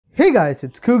Hey guys,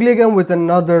 it's Kugli again with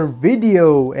another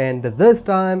video, and this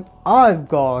time I've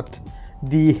got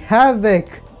the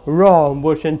Havoc ROM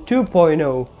version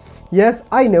 2.0. Yes,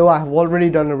 I know I have already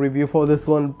done a review for this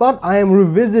one, but I am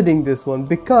revisiting this one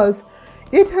because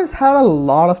it has had a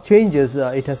lot of changes.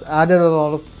 It has added a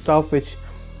lot of stuff which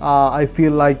I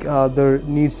feel like there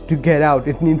needs to get out.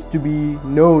 It needs to be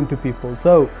known to people.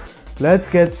 So let's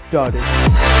get started.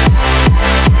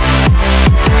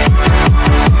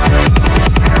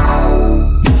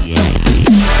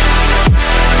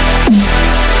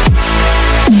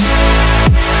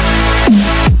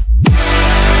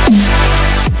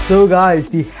 So guys,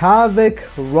 the Havoc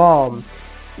ROM,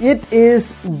 it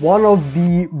is one of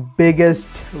the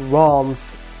biggest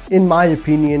ROMs in my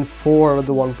opinion for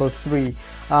the OnePlus 3.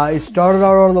 It started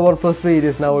out on the OnePlus 3, it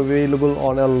is now available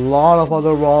on a lot of other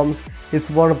ROMs. It's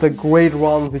one of the great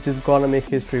ROMs which is gonna make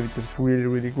history, which is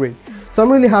really great. So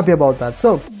I'm really happy about that.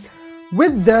 So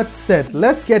with that said,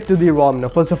 let's get to the ROM now.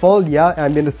 First of all, yeah,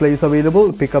 ambient display is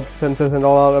available, pickup sensors and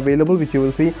all are available, which you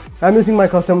will see. I'm using my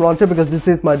custom launcher because this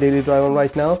is my daily driver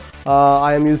right now.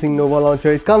 I am using Nova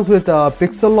launcher. It comes with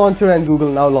Pixel launcher and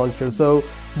Google Now launcher, so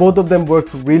both of them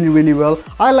works really well.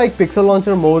 I like Pixel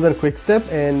launcher more than Quickstep,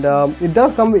 and it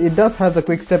does have the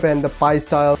Quickstep and the Pi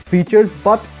style features,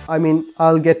 but I mean,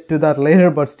 I'll get to that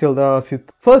later, but still there are a few.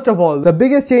 First of all, the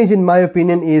biggest change in my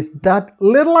opinion is that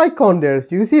little icon there.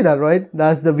 You see that, right?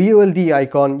 That's the VOLTE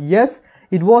icon. Yes,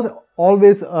 it was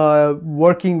always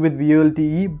working with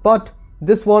VOLTE, but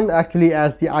this one actually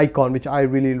adds the icon, which I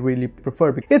really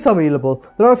prefer. It's available.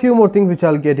 There are a few more things which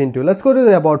I'll get into. Let's go to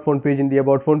the About Phone page. In the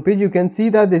About Phone page, you can see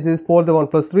that this is for the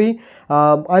OnePlus 3.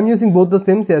 I'm using both the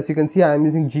SIMs. As you can see, I'm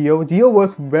using Geo. Geo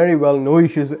works very well, no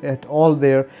issues at all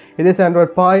there. It is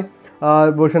Android Pie.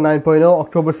 Version 9.0,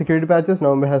 October security patches,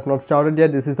 November has not started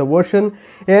yet. This is the version,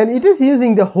 and it is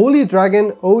using the Holy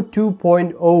Dragon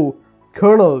 02.0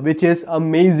 kernel, which is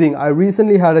amazing. I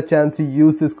recently had a chance to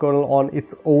use this kernel on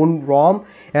its own ROM,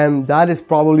 and that is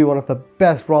probably one of the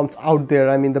best ROMs out there.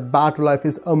 I mean, the battery life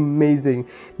is amazing.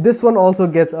 This one also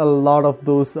gets a lot of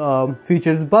those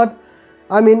features, but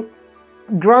I mean,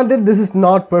 granted, this is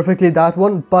not perfectly that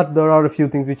one, but there are a few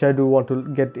things which I do want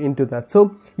to get into that.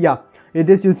 So yeah, it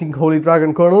is using Holy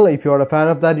Dragon kernel. If you are a fan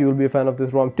of that, you will be a fan of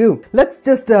this ROM too. Let's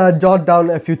just jot down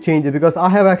a few changes, because I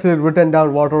have actually written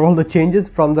down what are all the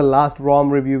changes from the last ROM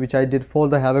review which I did for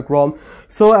the Havoc ROM.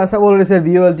 So as I've already said,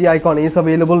 VOLTE icon is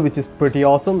available, which is pretty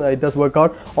awesome. It does work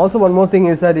out. Also, one more thing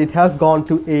is that it has gone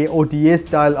to a OTA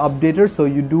style updater, so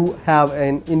you do have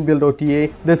an inbuilt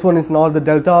OTA. This one is not the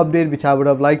Delta update, which I would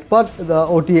have liked, but the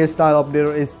OTA style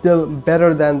updater is still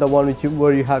better than the one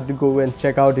where you have to go and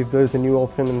check out if there is a new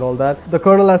option and all that. The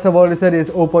kernel, as I've already said, is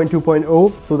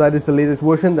 0.2.0, so that is the latest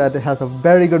version that has a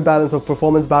very good balance of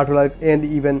performance, battery life, and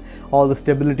even all the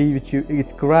stability which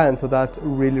it grants. So that's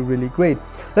really great.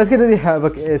 Let's get to the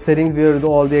Havoc settings, where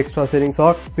all the extra settings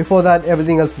are. Before that,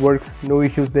 everything else works, no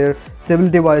issues there.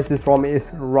 Stability wise, this ROM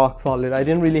is rock solid. I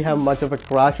didn't really have much of a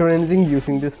crash or anything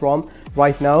using this ROM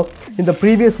right now. In the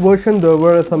previous version, there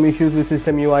were some issues with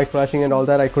system UI crashing and all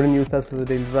that. I couldn't use that as a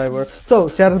daily driver. So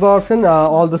status bar option,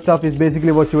 all the stuff is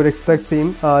basically what you would expect.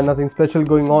 Same, nothing special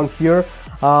going on here.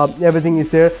 Everything is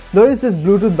there. There is this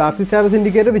Bluetooth battery status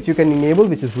indicator which you can enable,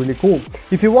 which is really cool.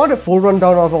 If you want a full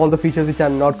rundown of all the features which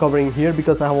I'm not covering here,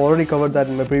 because I have already covered that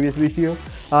in my previous video,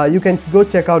 you can go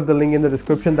check out the link in the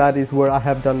description. That is where I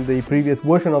have done the previous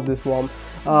version of this ROM.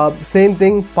 Same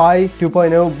thing, Pi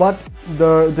 2.0, but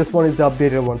this one is the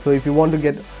updated one. So if you want to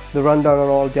get the rundown on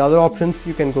all the other options,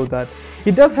 you can go that.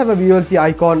 It does have a VOLTE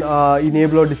icon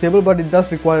enable or disable, but it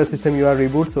does require a system UI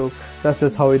reboot, so that's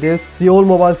just how it is. The old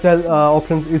mobile style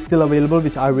options is still available,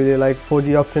 which I really like.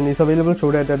 4G option is available,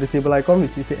 show data disable icon,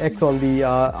 which is the X on the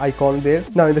icon there.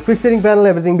 Now in the quick setting panel,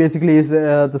 everything basically is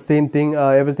the same thing.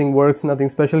 Everything works, nothing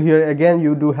special here. Again,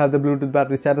 you do have the Bluetooth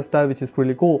battery status style, which is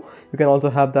really cool. You can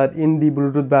also have that in the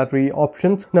Bluetooth battery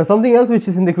options. Now something else which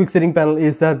is in the quick setting panel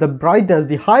is that the brightness,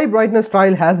 the high brightness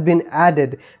tile has been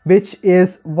added, which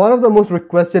is one of the most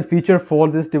requested feature for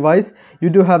this device. You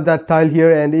do have that tile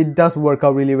here, and it does work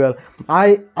out really well.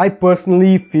 I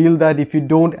personally feel that if you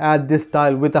don't add this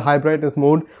tile with a high brightness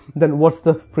mode, then what's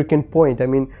the freaking point? I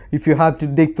mean, if you have to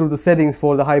dig through the settings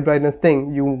for the high brightness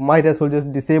thing, you might as well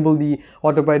just disable the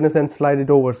auto brightness and slide it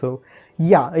over. So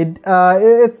yeah,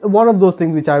 it's one of those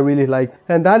things which I really like,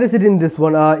 and that is it in this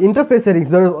one. Interface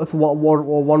settings, there is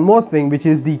one more more thing, which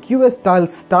is the QS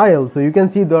style. So you can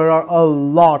see there are a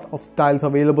lot of styles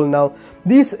available now.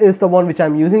 This is the one which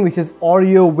I'm using, which is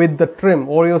Oreo with the trim,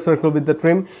 Oreo circle with the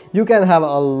trim. You can have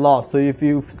a lot. So if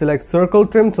you select circle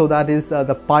trim, so that is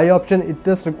the Pi option. It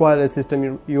does require a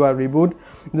system UI reboot.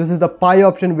 This is the Pi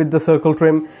option with the circle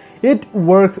trim. It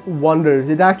works wonders.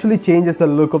 It actually changes the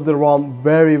look of the ROM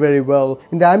very, very well.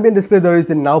 In the ambient display, there is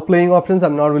the now playing options.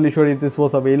 I'm not really sure if this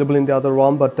was available in the other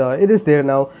ROM, but it is there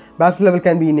now. Battery level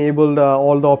can be enabled.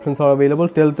 All the options are available.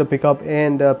 Tilt, pickup,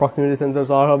 and proximity sensors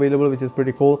are available, which is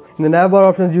pretty cool. In the navbar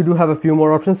options, you do have a few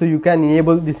more options. So you can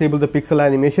disable the pixel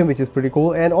animation, which is pretty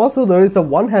cool. And also there is the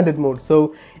one-handed mode.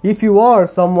 So if you are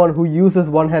someone who uses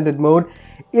one-handed mode,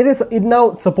 it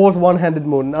now supports one-handed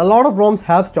mode. A lot of ROMs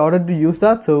have started to use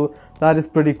that, so that is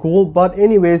pretty cool. But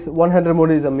anyways, one-handed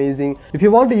mode is amazing. If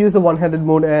you want to use the one-handed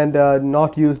mode and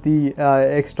not use the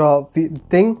extra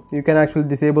thing, you can actually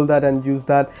disable that and use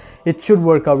that. It should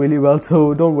work out really well,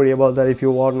 so don't worry about that if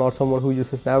you are not someone who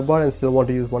uses navbar and still want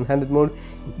to use one-handed mode.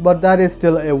 But that is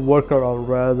still a workaround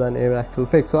rather than an actual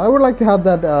fix. So I would like to have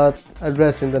that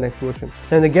addressed in the next version.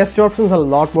 And the gesture options, a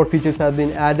lot more features have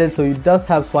been added. So it does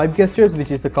have swipe gestures, which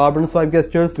is the carbon swipe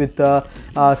gestures with the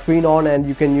screen on, and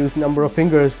you can use number of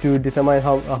fingers to determine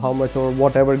how much or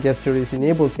whatever gesture is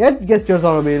enabled. Edge gestures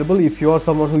are available. If you are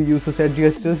someone who uses edge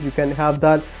gestures, you can have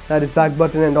that. That is back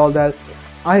button and all that.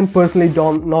 I'm personally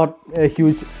not a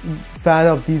huge fan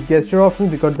of these gesture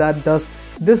options because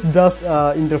this does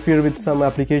interfere with some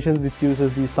applications which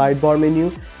uses the sidebar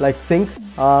menu like sync.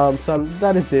 So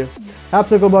that is there. App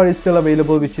circle bar is still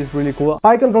available, which is really cool.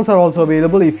 Pi controls are also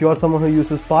available. If you are someone who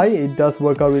uses Pi, it does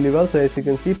work out really well. So as you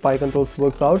can see, Pi controls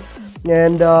works out,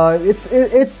 and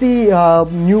it's the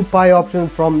new Pi option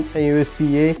from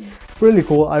USB-A. Really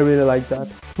cool. I really like that.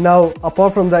 Now,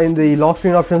 apart from that, in the lock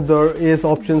screen options, there is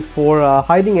options for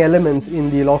hiding elements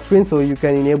in the lock screen, so you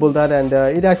can enable that, and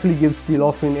it actually gives the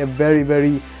lock screen a very,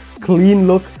 very clean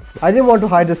look. I didn't want to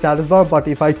hide the status bar, but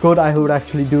if I could, I would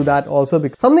actually do that also.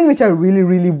 Because something which I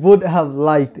really would have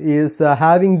liked is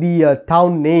having the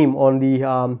town name on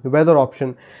the weather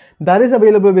option. That is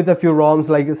available with a few ROMs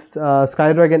like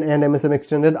Skydragon and MSM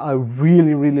Extended. I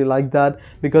really like that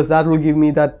because that will give me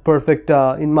that perfect,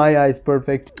 in my eyes,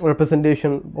 perfect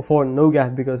representation for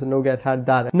Nougat, because Nougat had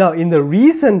that. Now, in the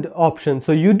recent option,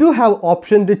 so you do have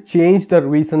option to change the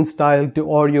recent style to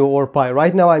Oreo or Pi.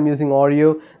 Right now, I'm using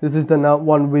Oreo. This is the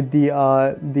one with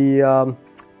the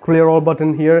clear all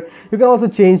button here. You can also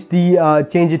change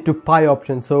it to Pi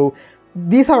option. So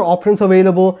these are options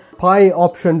available. Pi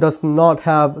option does not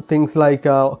have things like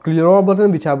clear all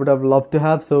button, which I would have loved to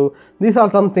have. So these are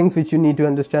some things which you need to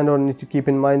understand or need to keep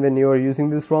in mind when you are using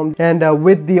this ROM. And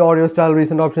with the Oreo style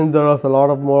recent options, there are a lot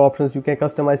of more options. You can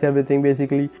customize everything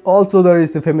basically. Also, there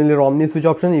is the familiar OmniSwitch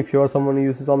option. If you are someone who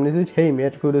uses OmniSwitch, hey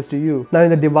mate, kudos to you. Now in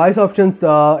the device options,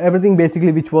 everything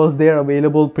basically which was there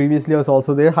available previously is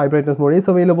also there. High brightness mode is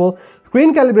available.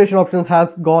 Screen calibration options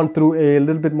has gone through a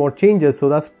little bit more changes, so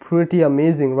that's pretty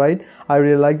amazing, right? I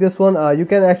really like this one. You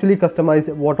can actually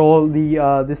customize what all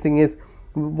the this thing is,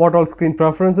 what all screen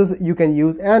preferences you can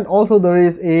use, and also there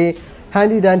is a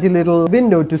handy dandy little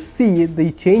window to see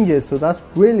the changes, so that's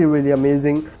really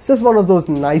amazing. It's just one of those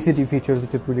nicety features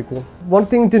which is really cool. One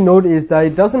thing to note is that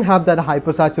it doesn't have that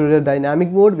hyper-saturated dynamic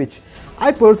mode, which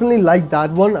I personally like that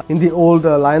one. In the old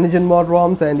Lineagen mod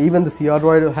ROMs and even the CR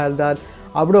Droid had that.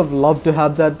 I would have loved to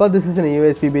have that, but this is an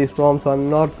USB based ROM, so I'm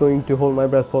not going to hold my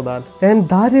breath for that. And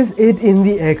that is it in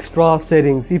the extra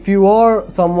settings. If you are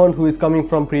someone who is coming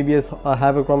from previous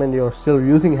Havoc ROM and you're still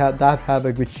using that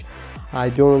Havoc, which I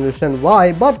don't understand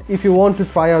why, but if you want to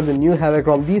try out the new Havoc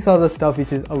ROM, these are the stuff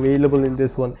which is available in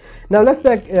this one. Now let's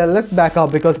back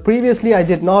up, because previously I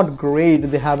did not grade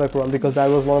the Havoc ROM because that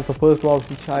was one of the first ROMs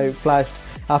which I flashed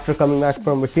after coming back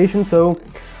from vacation. So,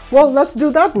 well, let's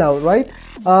do that now, right?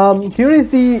 Here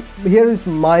is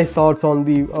my thoughts on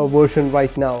the version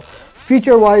right now.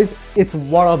 Feature wise, it's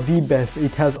one of the best.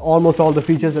 It has almost all the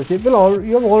features that you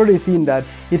have already seen that.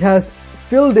 It has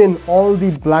filled in all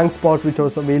the blank spots which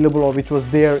was available or which was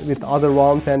there with other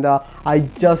ROMs, and I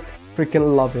just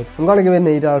freaking love it. I'm gonna give it an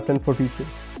 8 out of 10 for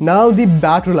features. Now the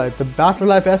battery life. The battery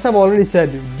life, as I've already said,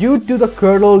 due to the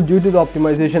kernel, due to the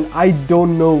optimization, I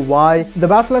don't know why, the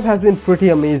battery life has been pretty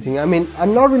amazing. I mean,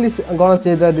 I'm not really gonna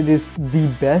say that it is the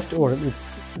best or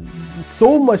it's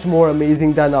so much more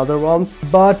amazing than other ROMs,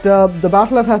 but the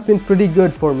battery life has been pretty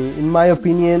good for me. In my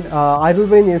opinion, idle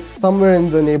rain is somewhere in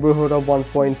the neighborhood of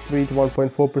 1.3 to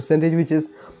 1.4%, which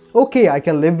is okay, I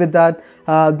can live with that.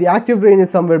 The active drain is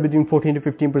somewhere between 14 to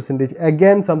 15%.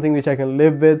 Again, something which I can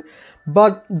live with.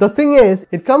 But the thing is,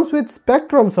 it comes with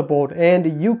Spectrum support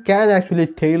and you can actually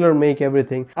tailor make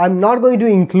everything. I'm not going to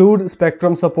include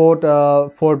Spectrum support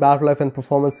for battery life and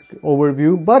performance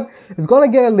overview, but it's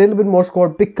gonna get a little bit more score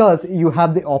because you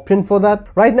have the option for that.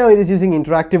 Right now it is using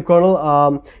interactive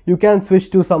kernel. You can switch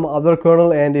to some other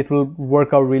kernel and it will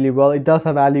work out really well. It does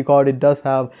have Alucard, it does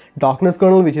have Darkness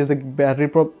kernel, which is the battery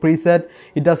preset.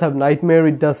 It does have Nightmare,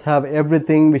 it does have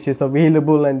everything which is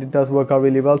available, and it does work out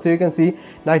really well. So you can see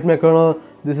Nightmare kernel,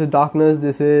 this is Darkness,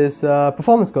 this is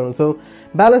performance kernel. So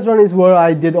balanced run is where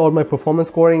I did all my performance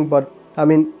scoring, but I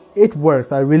mean, it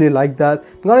works. I really like that.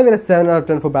 I'm gonna give it a 7 out of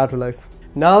 10 for battery life.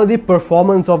 Now the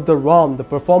performance of the ROM. The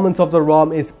performance of the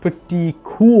ROM is pretty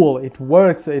cool. It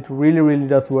works. It really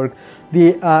does work.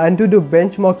 The Antutu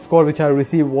benchmark score which I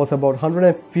received was about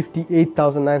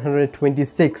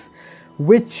 158,926,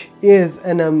 which is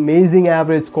an amazing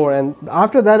average score. And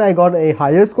after that I got a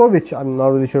higher score, which I'm not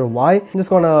really sure why. I'm just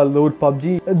gonna load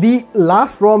PUBG. The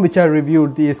last ROM which I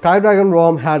reviewed, the Skydragon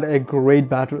ROM, had a great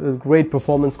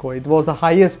performance score. It was the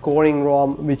highest scoring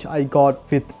ROM which I got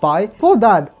 5th Pi. For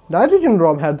that, Nitrogen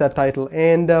ROM had that title,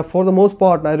 and for the most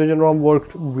part Nitrogen ROM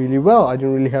worked really well. I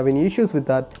didn't really have any issues with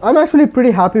that. I'm actually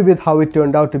pretty happy with how it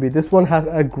turned out to be. This one has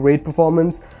a great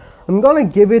performance. I'm gonna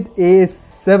give it a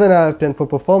 7 out of 10 for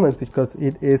performance because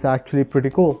it is actually pretty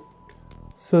cool.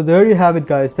 So there you have it,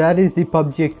 guys. That is the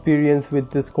PUBG experience with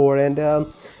this core, and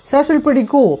it's actually pretty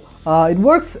cool. It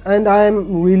works and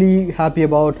I'm really happy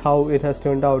about how it has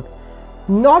turned out.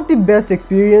 Not the best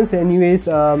experience anyways.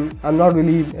 I'm not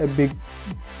really a big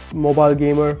mobile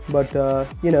gamer, but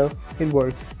you know, it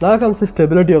works. Now comes the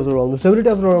stability of the ROM. The stability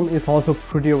of the ROM is also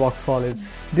pretty rock solid.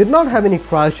 Did not have any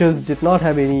crashes, did not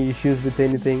have any issues with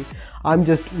anything. I'm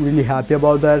just really happy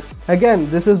about that. Again,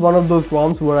 this is one of those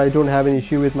ROMs where I don't have an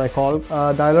issue with my call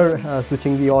dialer,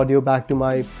 switching the audio back to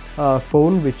my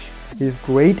phone, which is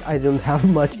great. I don't have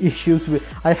much issues with,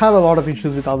 I have a lot of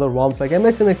issues with other ROMs, like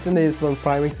MXM Extended is one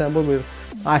prime example where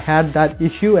I had that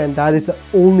issue, and that is the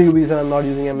only reason I'm not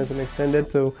using MSM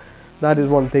Extended. So that is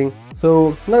one thing. So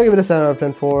I'm gonna give it a 7 out of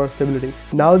 10 for stability.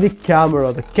 Now the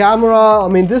camera. The camera, I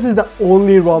mean, this is the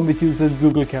only ROM which uses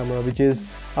Google Camera, which is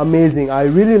amazing. I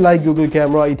really like Google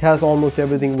Camera. It has almost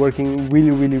everything working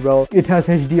really well. It has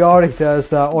HDR, it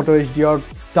has auto HDR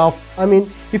stuff. I mean,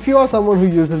 if you are someone who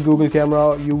uses Google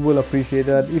Camera, you will appreciate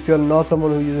that. If you're not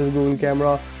someone who uses Google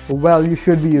Camera, well, you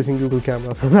should be using Google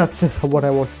Camera. So that's just what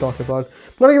I want to talk about.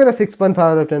 I'm gonna give it a 6.5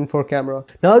 out of 10 for camera.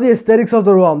 Now the aesthetics of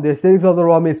the ROM. The aesthetics of the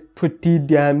ROM is pretty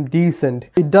damn decent.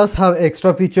 It does have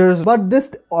extra features, but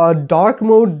this dark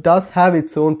mode does have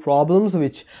its own problems,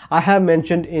 which I have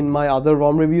mentioned in my other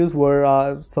ROM reviews, where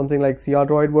something like CR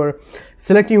Droid, where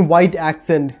selecting white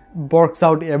accent works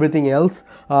out everything else.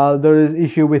 There is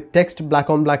issue with text, black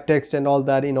on black text and all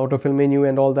that in autofill menu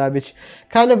and all that, which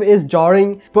kind of is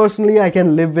jarring. Personally, I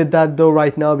can live with that though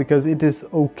right now because it is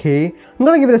okay. I'm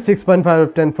gonna give it a 6.5 out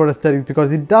of 10 for aesthetics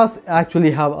because it does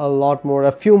actually have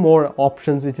a few more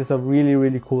options, which is a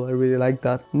really cool. I really like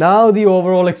that. Now the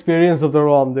overall experience of the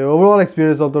ROM. The overall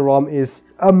experience of the ROM is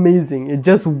amazing. It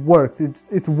just works.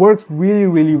 It works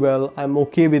really well. I'm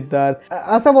okay with that.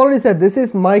 As I've already said, this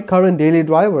is my current daily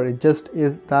driver. It just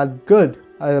is that good.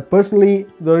 Personally,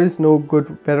 there is no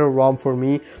better ROM for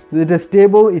me. It is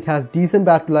stable, it has decent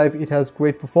battery life, it has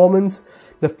great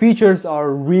performance. The features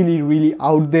are really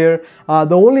out there.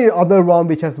 The only other ROM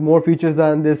which has more features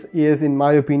than this is, in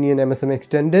my opinion, MSM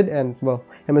Extended. And well,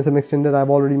 MSM Extended,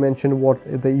 I've already mentioned what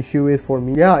the issue is for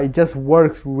me. Yeah, it just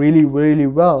works really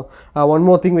well. One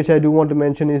more thing which I do want to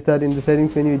mention is that in the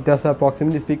settings menu, it does have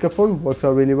proximity speakerphone, works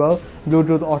out really well.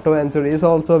 Bluetooth auto answer is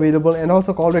also available, and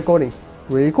also call recording.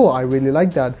 Really cool. I really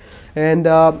like that, and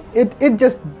it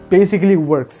just basically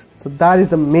works. So that is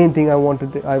the main thing I want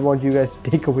you guys to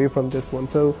take away from this one.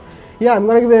 So yeah, I'm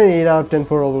gonna give it an 8 out of 10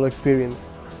 for overall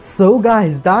experience. So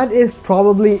guys, that is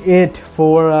probably it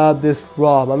for this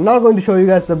ROM. I'm not going to show you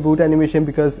guys the boot animation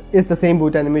because it's the same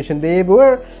boot animation. They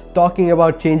were talking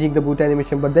about changing the boot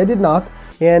animation, but they did not,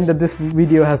 and this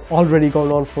video has already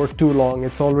gone on for too long.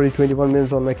 It's already 21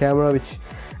 minutes on my camera, which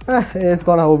it's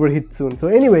gonna overheat soon. So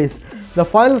anyways, the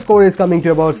final score is coming to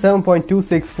about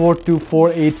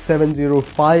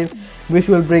 7.264248705, which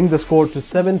will bring the score to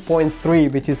 7.3,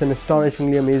 which is an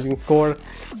astonishingly amazing score.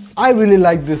 I really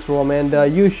like this ROM, and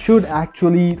you should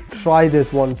actually try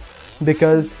this once,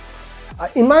 because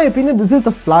in my opinion, this is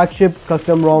the flagship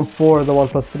custom ROM for the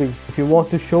OnePlus 3. If you want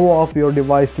to show off your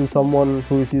device to someone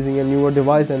who is using a newer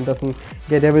device and doesn't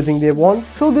get everything they want,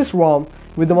 show this ROM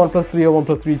with the OnePlus 3 or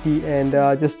OnePlus 3T, and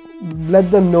just let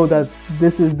them know that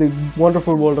this is the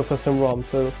wonderful world of custom ROM.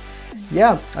 So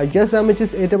yeah, I guess that much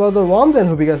is it about the ROMs, and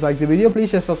hope you guys like the video. Please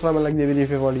share, subscribe and like the video if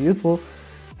you found it useful.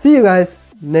 See you guys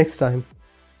next time.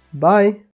 Bye.